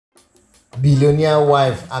Billionaire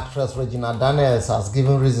wife actress Regina Daniels has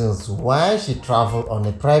given reasons why she traveled on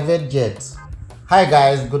a private jet. Hi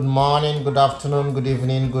guys, good morning, good afternoon, good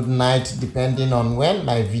evening, good night, depending on when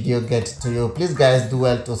my video gets to you. Please guys, do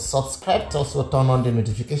well to subscribe, to also turn on the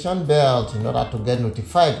notification bell in order to get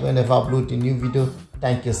notified whenever I upload a new video.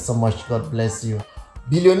 Thank you so much, God bless you.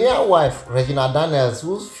 Billionaire wife Regina Daniels,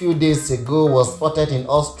 who a few days ago was spotted in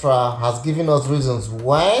Austria, has given us reasons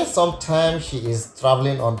why sometimes she is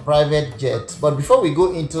traveling on private jets. But before we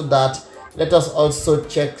go into that, let us also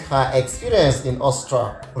check her experience in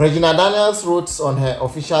Austria. Regina Daniels wrote on her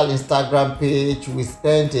official Instagram page, "We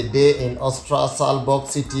spent a day in Austria, Salzburg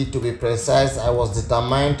City to be precise. I was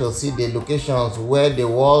determined to see the locations where the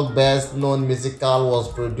world's best known musical was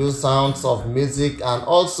produced, sounds of music, and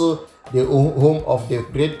also the home of the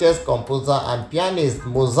greatest composer and pianist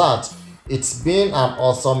Mozart. It's been an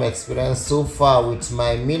awesome experience so far with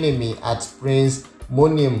my mini-me at Prince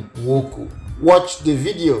Monim Nwoko." Watch the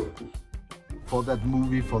video. For that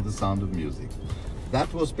movie, For the Sound of Music.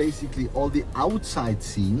 That was basically all the outside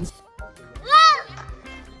scenes.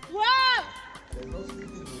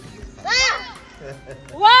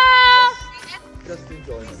 Just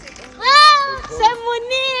enjoying it.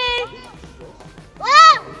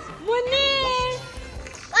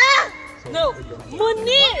 No,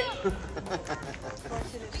 Munir.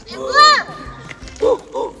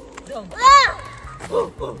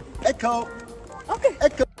 Echo. Okay.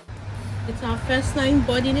 Echo. It's our first time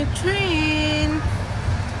boarding a train.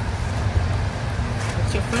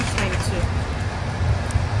 It's your first time too.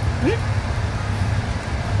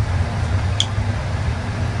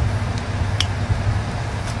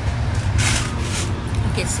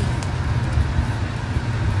 Okay, see.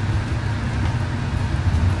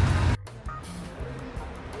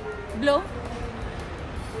 Blow.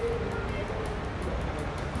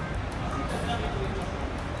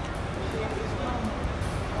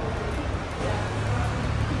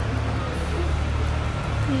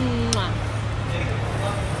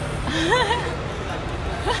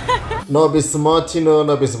 No be smart,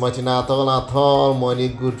 no be smart at all. Money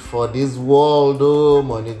good for this world, oh,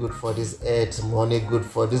 money good for this earth, money good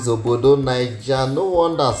for this obodo Naija. No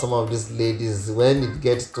wonder some of these ladies, when it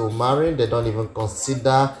gets to marrying, they don't even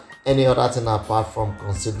consider any other thing apart from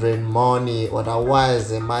considering money.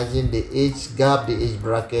 Otherwise, imagine the age gap, the age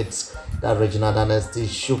brackets that Regina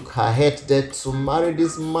Daniels shook her head dead to marry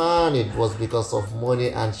this man. It was because of money,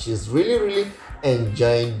 and she's really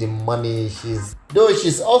enjoying the money. Though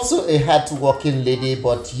she's also a hard-working lady,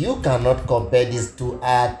 but you cannot compare these two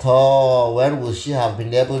at all. When will she have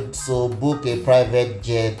been able to book a private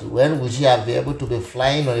jet? When will she have been able to be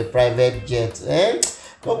flying on a private jet?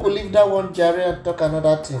 Don't believe that one, Jerry, and talk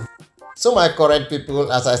another thing. So my correct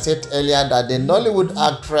people, as I said earlier, that the Nollywood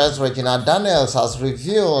actress Regina Daniels has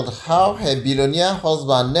revealed how her billionaire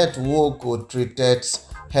husband Nwoko treated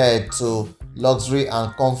her to luxury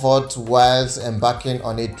and comfort whilst embarking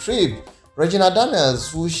on a trip. Regina Daniels,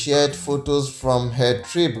 who shared photos from her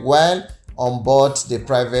trip while on board the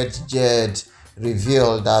private jet,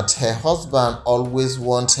 revealed that her husband always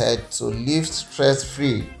wants her to live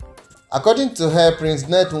stress-free. According to her, Prince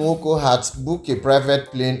Nwoko had booked a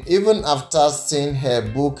private plane even after seeing her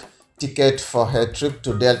book ticket for her trip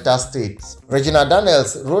to Delta State. Regina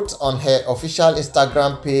Daniels wrote on her official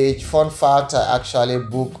Instagram page, "Fun fact, I actually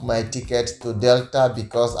booked my ticket to Delta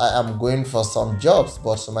because I am going for some jobs,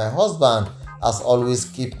 but my husband has always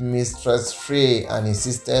kept me stress-free and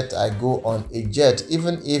insisted I go on a jet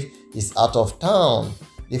even if it's out of town.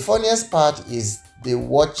 The funniest part is they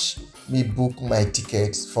watch me book my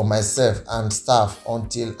tickets for myself and staff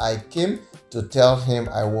until I came to tell him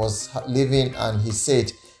I was leaving, and he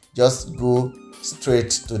said, just go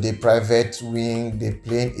straight to the private wing, the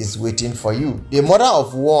plane is waiting for you." The mother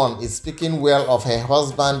of one is speaking well of her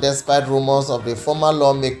husband despite rumors of the former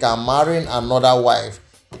lawmaker marrying another wife.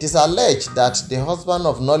 It is alleged that the husband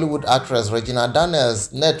of Nollywood actress Regina Daniels,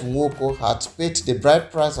 Nwoko, had paid the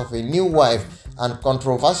bride price of a new wife, and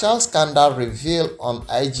controversial scandal revealed on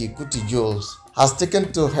IG Kuti Jules has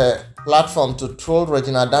taken to her platform to troll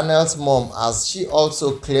Regina Daniels' mom, as she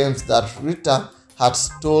also claims that Rita had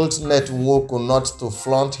told Nwoko not to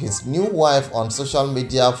flaunt his new wife on social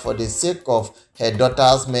media for the sake of her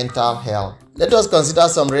daughter's mental health. Let us consider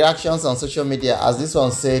some reactions on social media, as this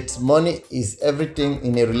one said, "Money is everything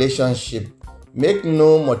in a relationship. Make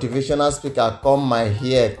no motivational speaker come my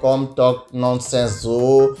here, come talk nonsense,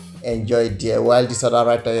 so enjoy there." While this other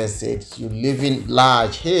writer here said, "You living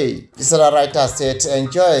large, hey." This other writer said,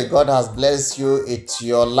 "Enjoy, God has blessed you, it's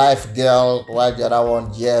your life, girl." While the other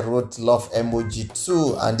one here wrote love emoji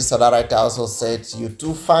too. And this other writer also said, "You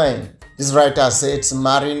too fine." This writer said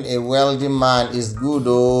marrying a wealthy man is good,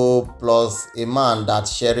 oh, plus a man that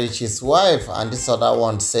cherishes his wife. And this other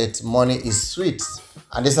one said money is sweet.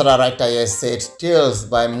 And this other writer here said Tales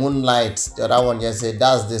by Moonlight. The other one here said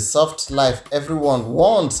that's the soft life everyone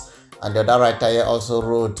wants. And the other writer here also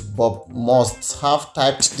wrote Bob must have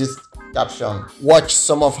typed this caption. Watch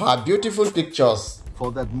some of her beautiful pictures.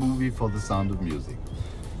 For that movie, For the Sound of Music.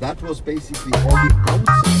 That was basically all the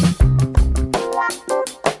outside.